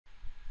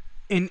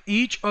In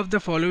each of the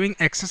following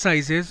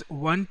exercises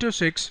 1 to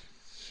 6,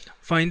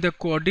 find the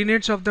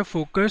coordinates of the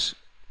focus,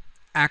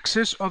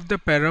 axis of the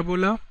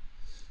parabola,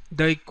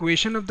 the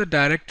equation of the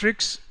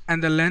directrix,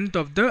 and the length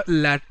of the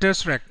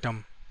latus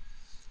rectum.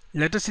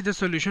 Let us see the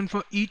solution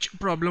for each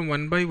problem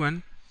one by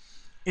one.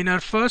 In our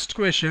first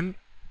question,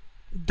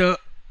 the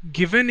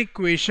given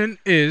equation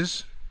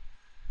is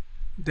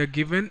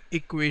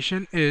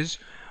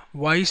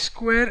y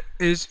square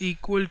is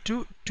equal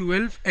to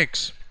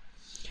 12x.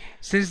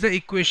 Since the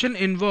equation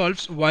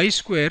involves y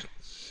square,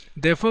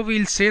 therefore we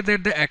will say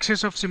that the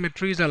axis of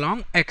symmetry is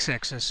along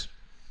x-axis.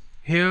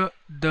 Here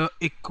the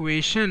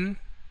equation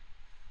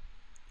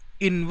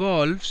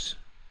involves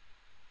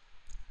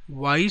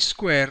y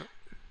square,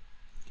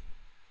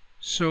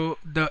 so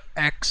the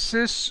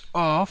axis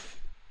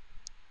of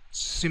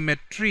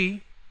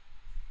symmetry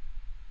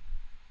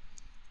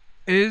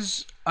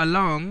is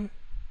along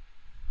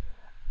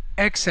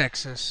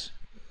x-axis.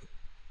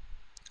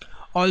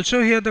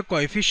 Also here the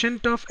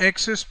coefficient of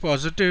x is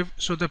positive,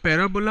 so the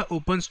parabola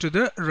opens to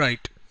the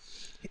right.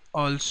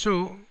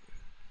 Also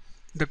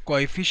the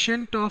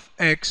coefficient of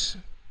x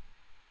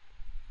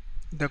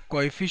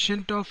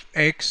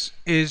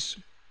is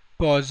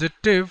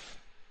positive,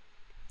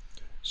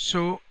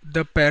 so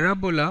the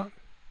parabola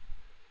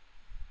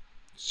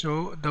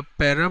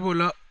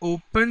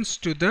opens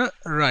to the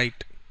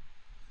right.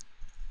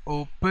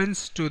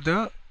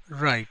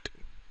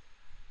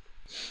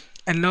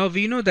 And now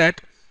we know that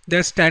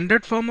the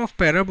standard form of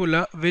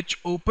parabola which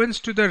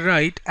opens to the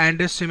right and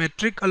is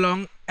symmetric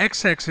along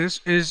x-axis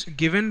is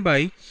given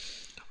by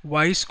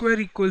y square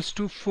equals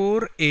to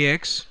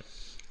 4ax,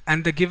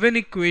 and the given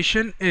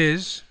equation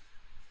is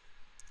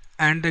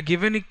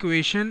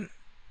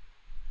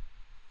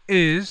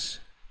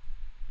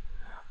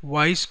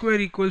y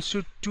square equals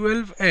to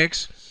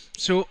 12x.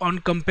 So on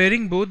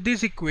comparing both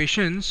these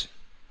equations,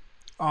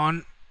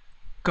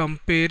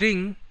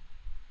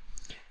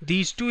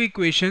 these two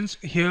equations,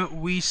 here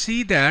we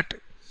see that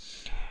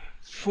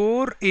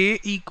 4a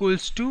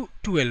equals to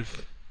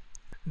 12.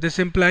 This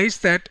implies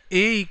that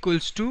a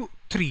equals to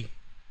 3.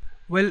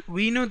 Well,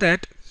 we know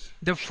that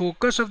the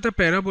focus of the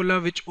parabola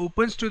which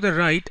opens to the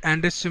right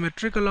and is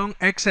symmetric along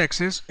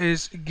x-axis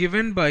is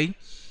given by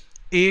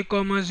a,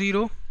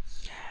 0.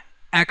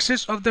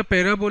 Axis of the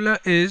parabola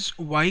is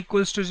y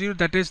equals to 0.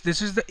 That is,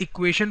 this is the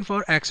equation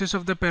for axis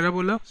of the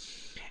parabola.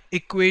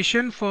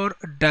 Equation for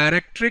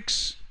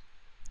directrix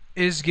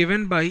is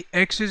given by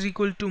x is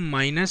equal to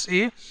minus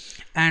a,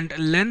 and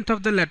length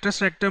of the latus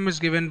rectum is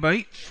given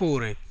by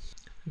 4a.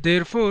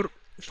 Therefore,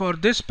 for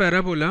this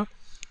parabola,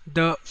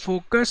 the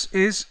focus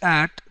is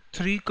at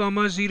 3,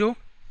 0.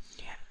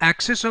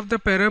 Axis of the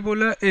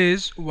parabola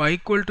is y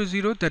equal to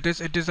 0, that is,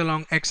 it is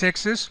along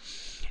x-axis.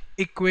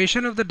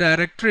 Equation of the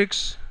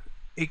directrix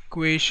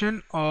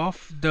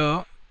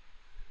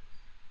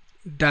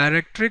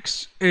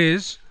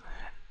is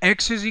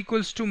x is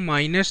equals to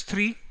minus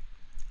 3,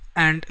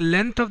 and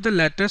length of the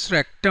latus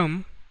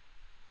rectum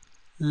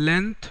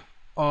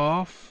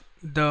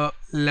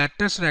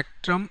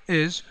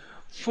is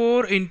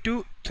 4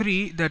 into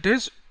 3, that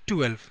is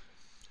 12.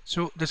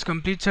 So this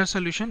completes our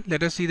solution.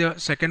 Let us see the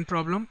second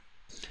problem.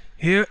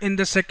 Here in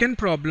the second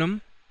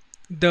problem,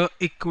 the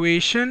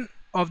equation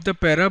of the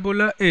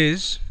parabola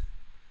is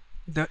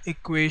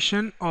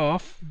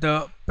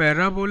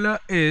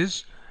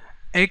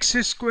x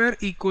square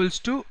equals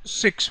to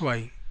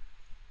 6y.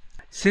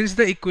 Since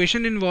the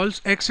equation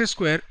involves x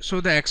square,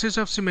 so the axis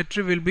of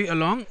symmetry will be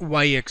along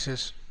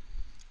y-axis.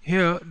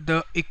 Here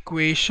the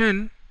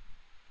equation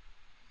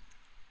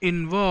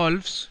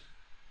involves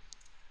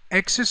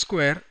x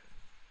square,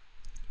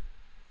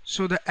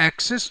 so the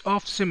axis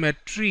of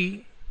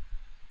symmetry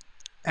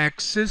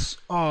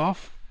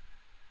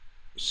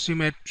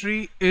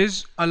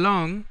is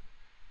along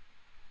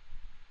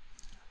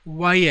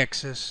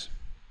y-axis.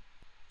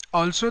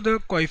 Also the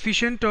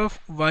coefficient of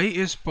y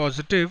is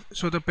positive,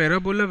 so the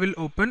parabola will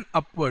open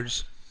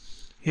upwards.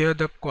 Here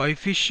the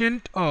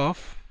coefficient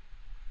of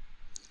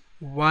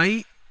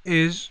y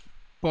is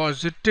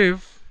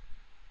positive,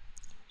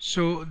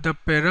 so the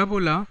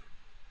parabola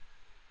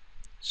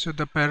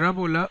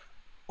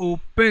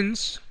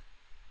opens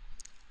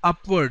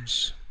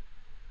upwards.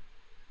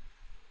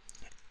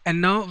 And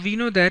now we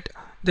know that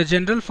the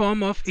general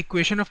form of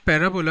equation of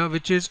parabola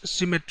which is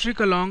symmetric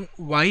along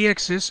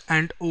y-axis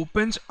and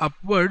opens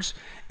upwards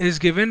is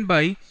given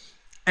by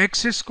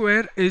x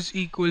square is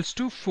equals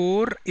to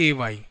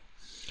 4ay.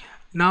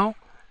 Now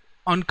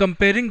on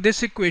comparing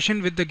this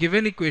equation with the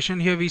given equation,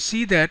 here we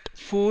see that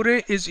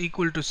 4a is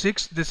equal to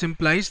 6. This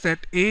implies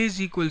that a is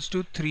equals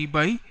to 3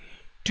 by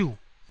 2.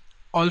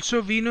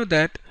 Also we know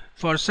that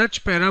for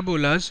such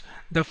parabolas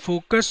the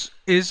focus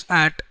is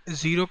at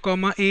 0,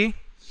 a.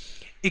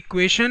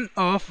 Equation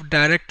of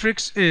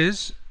directrix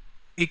is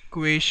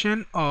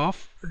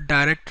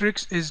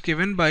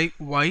given by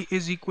y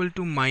is equal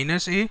to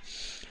minus a,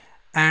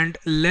 and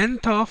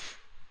length of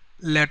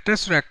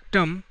latus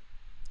rectum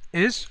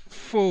is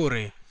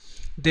 4a.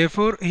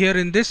 Therefore here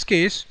in this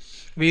case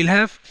we'll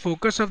have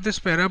focus of this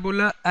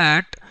parabola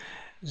at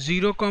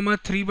 0,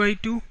 3 by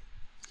 2.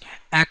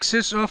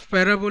 Axis of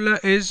parabola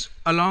is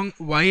along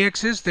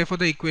y-axis, therefore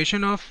the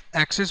equation of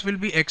axis will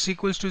be x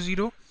equals to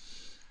 0.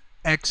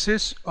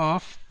 Axis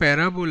of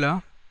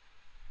parabola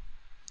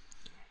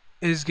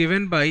is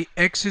given by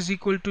x is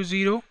equal to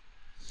 0.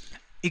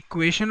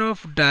 Equation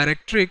of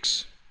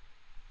directrix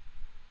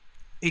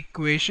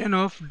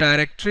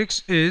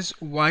is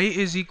y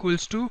is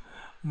equals to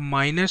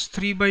minus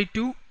 3 by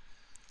 2,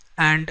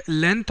 and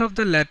length of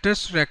the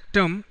lattice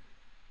rectum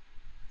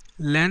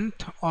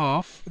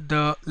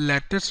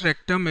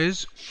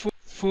is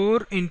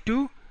 4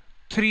 into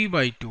 3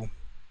 by 2,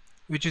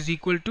 which is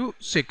equal to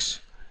 6.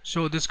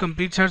 So this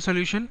completes our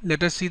solution.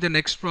 Let us see the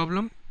next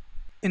problem.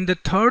 In the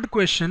third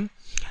question,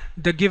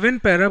 the given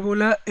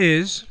parabola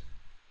is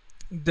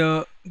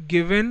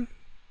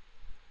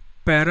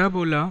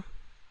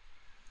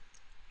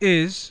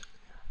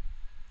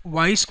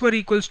y square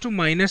equals to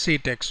minus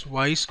 8x.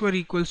 y square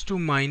equals to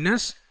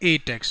minus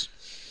 8x.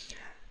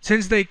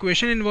 Since the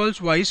equation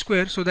involves y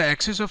square, so the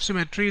axis of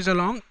symmetry is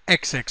along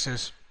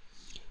x-axis.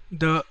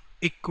 The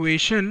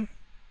equation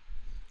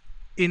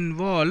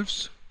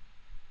involves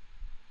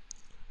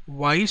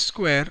y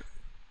square,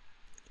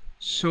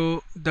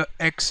 so the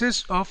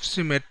axis of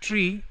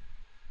symmetry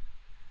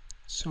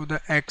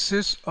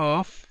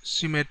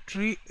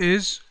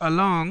is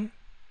along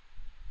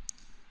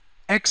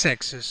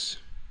x-axis.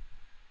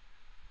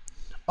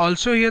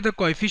 Also here the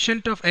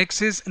coefficient of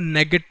x is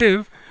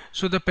negative,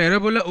 so the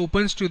parabola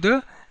opens to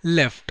the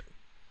left.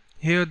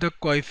 Here the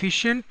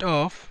coefficient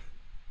of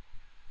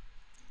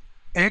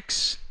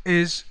x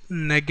is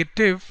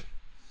negative,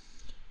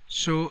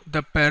 so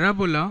the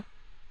parabola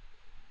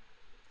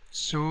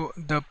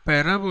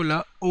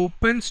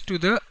opens to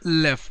the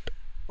left.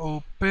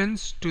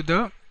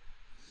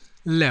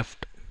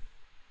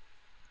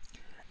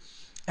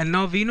 And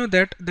now we know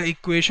that the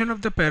equation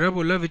of the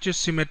parabola, which is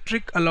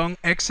symmetric along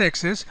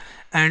x-axis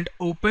and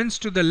opens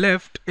to the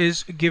left,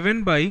 is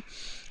given by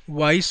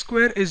y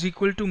square is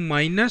equal to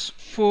minus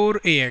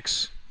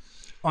 4ax.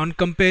 On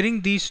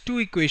comparing these two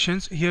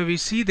equations, here we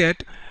see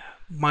that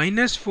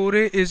minus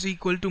 4a is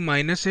equal to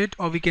minus 8,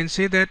 or we can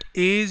say that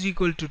a is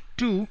equal to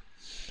 2.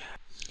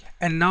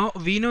 And now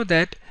we know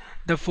that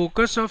the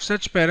focus of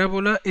such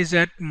parabola is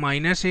at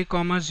minus a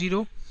comma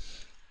 0.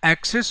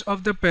 Axis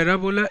of the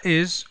parabola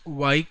is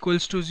y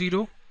equals to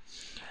 0.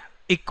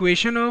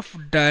 Equation of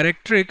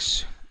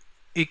directrix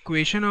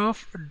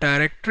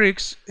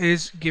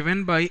is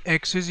given by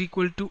x is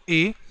equal to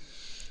a,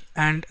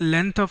 and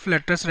length of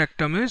lattice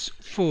rectum is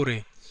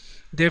 4a.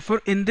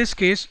 Therefore in this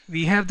case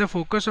we have the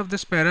focus of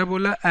this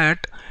parabola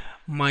at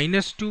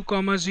minus 2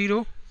 comma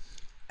 0.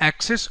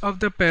 Axis of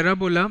the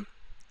parabola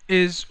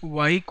is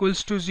y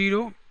equals to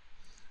 0.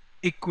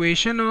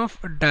 Equation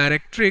of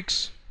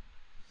directrix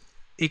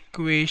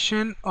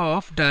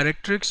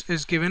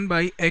is given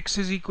by x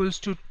is equals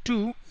to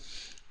 2,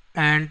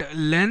 and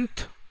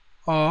length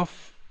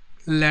of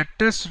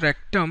lattice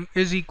rectum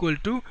is equal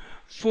to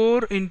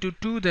 4 into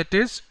 2, that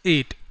is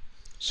 8.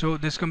 So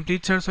this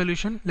completes our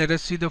solution. Let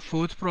us see the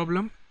fourth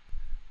problem.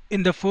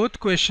 In the fourth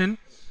question,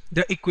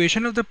 the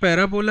equation of the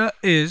parabola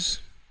is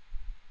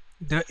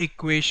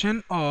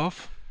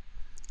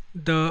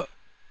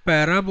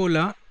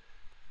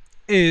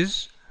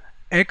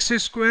x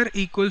square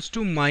equals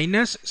to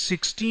minus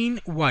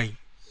 16y.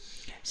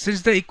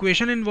 Since the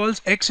equation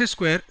involves x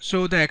square,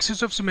 so the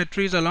axis of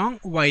symmetry is along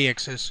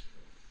y-axis.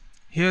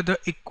 Here the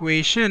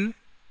equation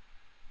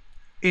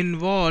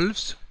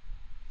involves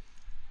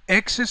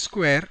x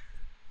square,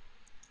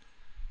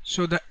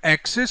 so the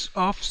axis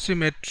of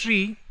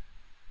symmetry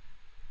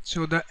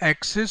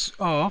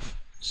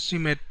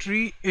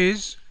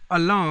is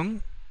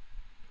along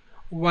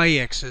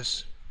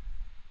y-axis.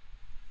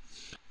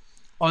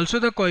 Also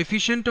the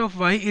coefficient of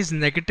y is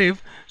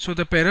negative, so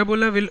the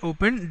parabola will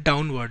open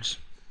downwards.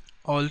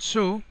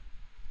 Also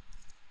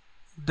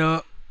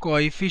the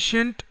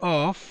coefficient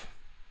of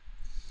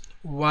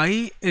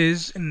y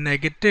is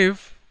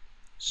negative,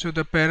 so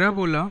the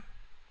parabola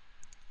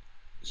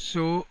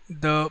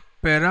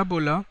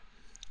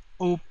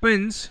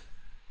opens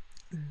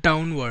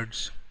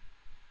downwards.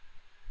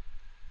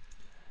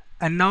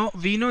 And now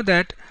we know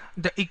that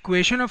the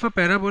equation of a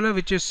parabola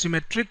which is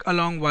symmetric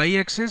along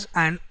y-axis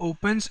and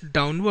opens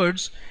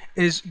downwards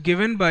is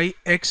given by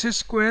x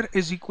square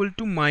is equal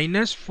to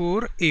minus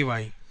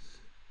 4ay.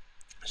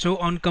 So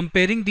on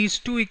comparing these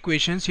two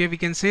equations, here we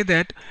can say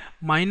that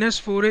minus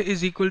 4a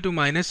is equal to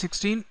minus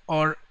 16,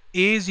 or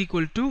a is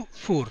equal to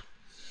 4.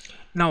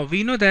 Now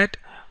we know that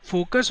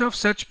focus of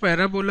such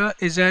parabola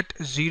is at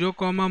 0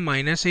 comma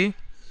minus a.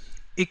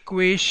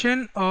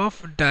 Equation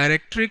of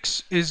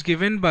directrix is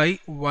given by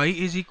y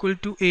is equal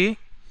to a.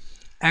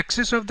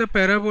 Axis of the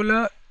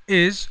parabola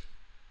is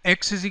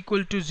x is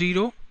equal to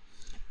 0,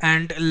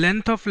 and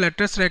length of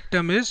lattice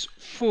rectum is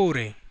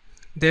 4a.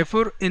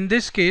 Therefore in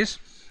this case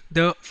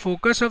the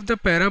focus of the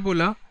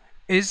parabola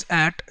is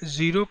at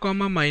 0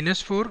 comma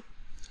minus 4.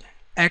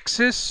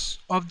 Axis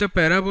of the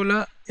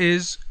parabola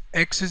is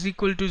x is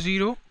equal to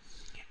 0.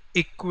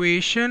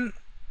 Equation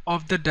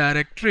of the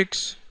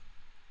directrix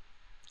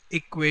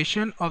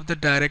equation of the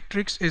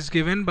directrix is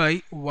given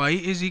by y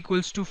is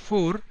equals to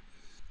 4,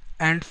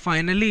 and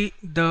finally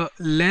the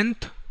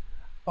length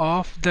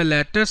of the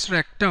latus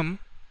rectum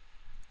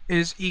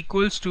is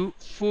equals to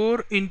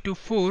 4 into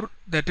 4,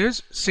 that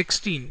is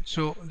 16.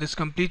 So this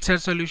completes our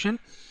solution.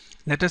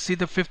 Let us see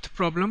the fifth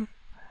problem.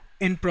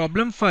 In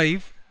problem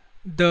 5,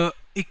 the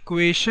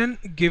equation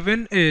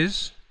given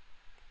is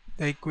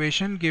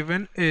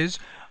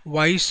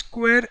y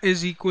square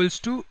is equals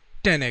to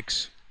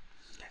 10x.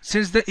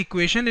 Since the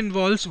equation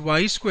involves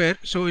y square,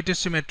 so it is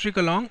symmetric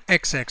along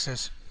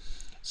x-axis.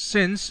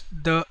 Since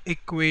the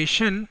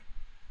equation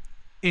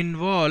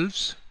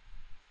involves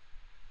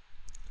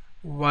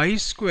y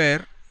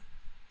square,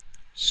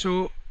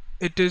 so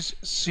it is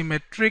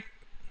symmetric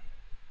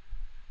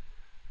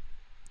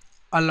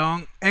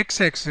along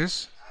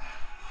x-axis.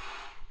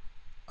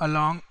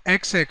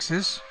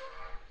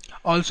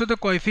 Also the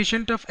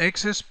coefficient of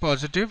x is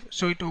positive,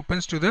 so it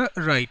opens to the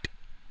right.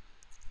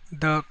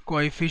 The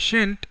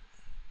coefficient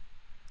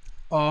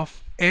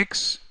of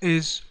x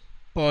is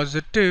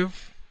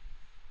positive,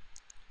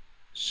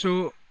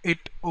 so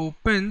it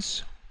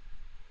opens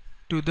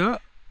to the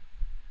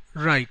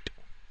right.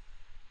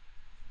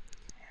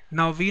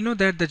 Now we know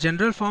that the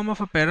general form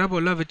of a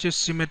parabola which is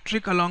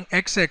symmetric along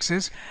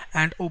x-axis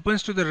and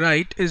opens to the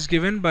right is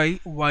given by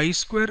y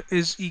square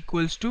is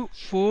equals to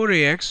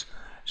 4ax.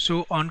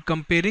 So on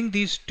comparing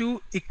these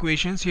two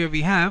equations, here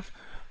we have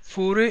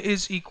 4a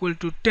is equal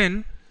to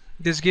 10.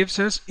 This gives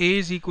us a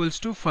is equals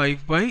to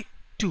 5 by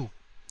 2.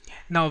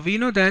 Now we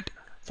know that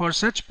for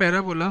such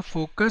parabola,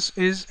 focus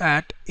is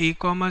at a,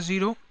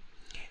 0.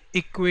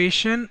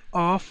 Equation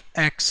of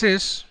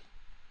axis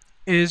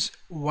is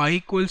y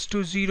equals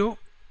to 0.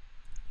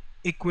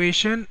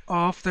 Equation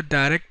of the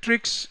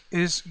directrix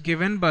is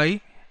given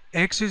by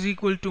x is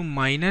equal to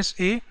minus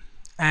a,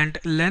 and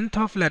length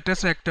of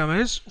latus rectum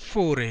is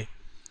 4a.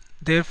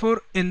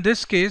 Therefore in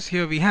this case,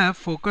 here we have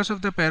focus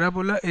of the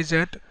parabola is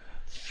at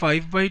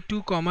 5 by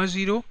 2,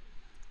 0.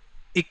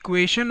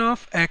 Equation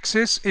of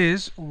axis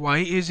is y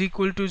is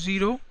equal to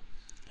 0.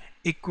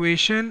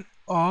 Equation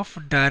of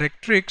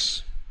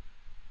directrix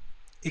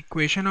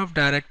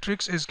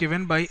is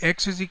given by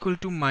x is equal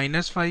to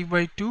minus 5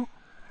 by 2.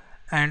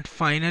 And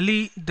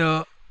finally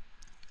the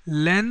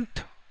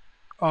length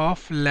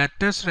of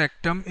latus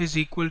rectum is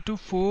equal to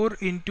 4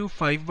 into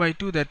 5 by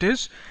 2, that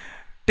is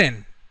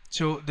 10.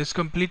 So this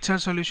completes our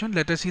solution.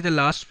 Let us see the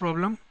last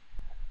problem.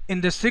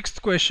 In the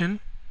sixth question,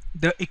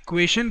 the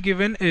equation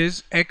given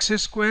is x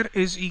square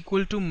is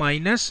equal to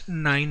minus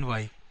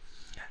 9y.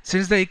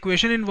 Since the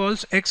equation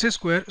involves x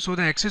square, so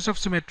the axis of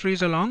symmetry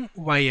is along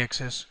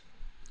y-axis.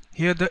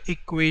 Here the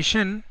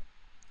equation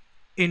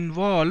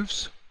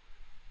involves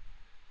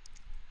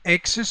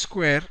x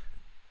square,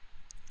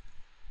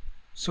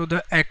 so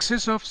the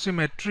axis of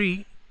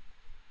symmetry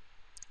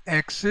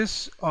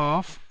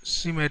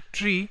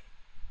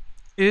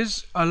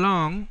is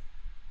along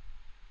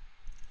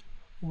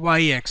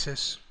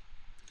y-axis.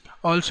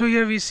 Also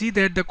here we see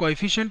that the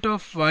coefficient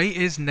of y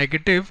is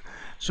negative,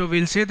 so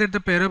we'll say that the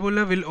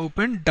parabola will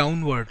open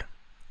downward.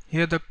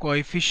 Here the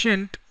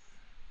coefficient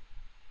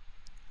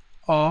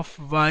of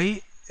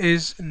y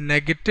is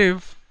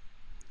negative,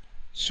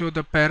 so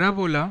the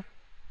parabola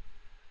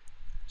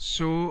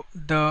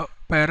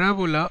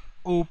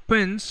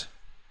opens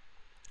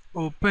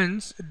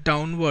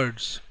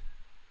downwards.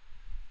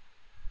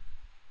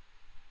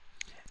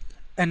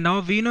 And now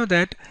we know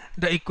that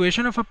the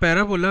equation of a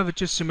parabola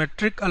which is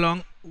symmetric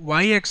along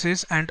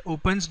y-axis and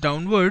opens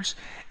downwards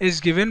is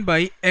given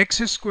by x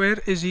square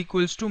is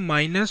equals to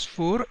minus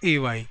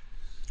 4ay.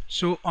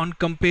 So on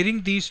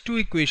comparing these two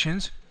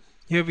equations,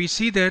 here we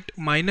see that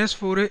minus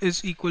 4a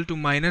is equal to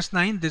minus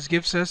 9. This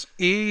gives us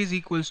a is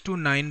equals to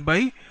 9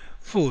 by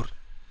 4.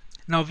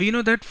 Now we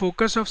know that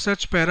focus of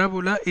such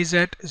parabola is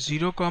at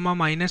 0,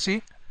 minus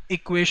a.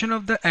 Equation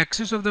of the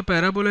axis of the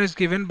parabola is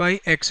given by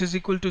x is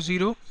equal to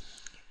 0.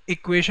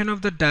 Equation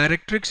of the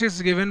directrix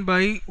is given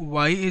by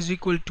y is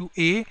equal to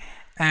a,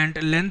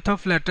 and length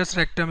of latus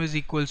rectum is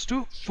equals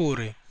to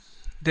 4a.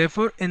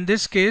 Therefore in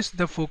this case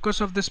the focus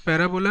of this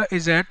parabola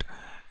is at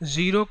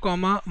 0,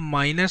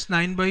 minus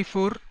 9 by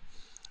 4.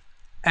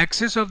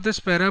 Axis of this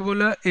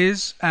parabola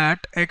is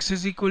at x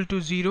is equal to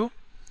 0.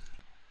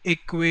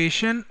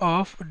 Equation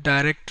of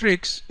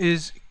directrix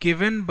is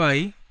given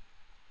by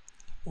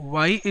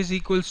y is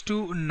equals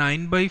to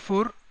 9 by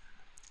 4,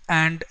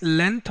 and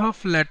length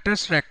of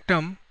latus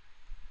rectum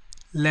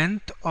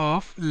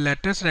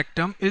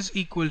is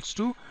equals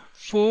to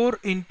 4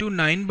 into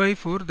 9 by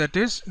 4, that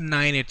is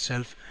 9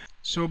 itself.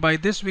 So by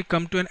this we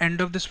come to an end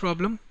of this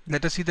problem.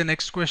 Let us see the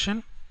next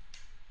question.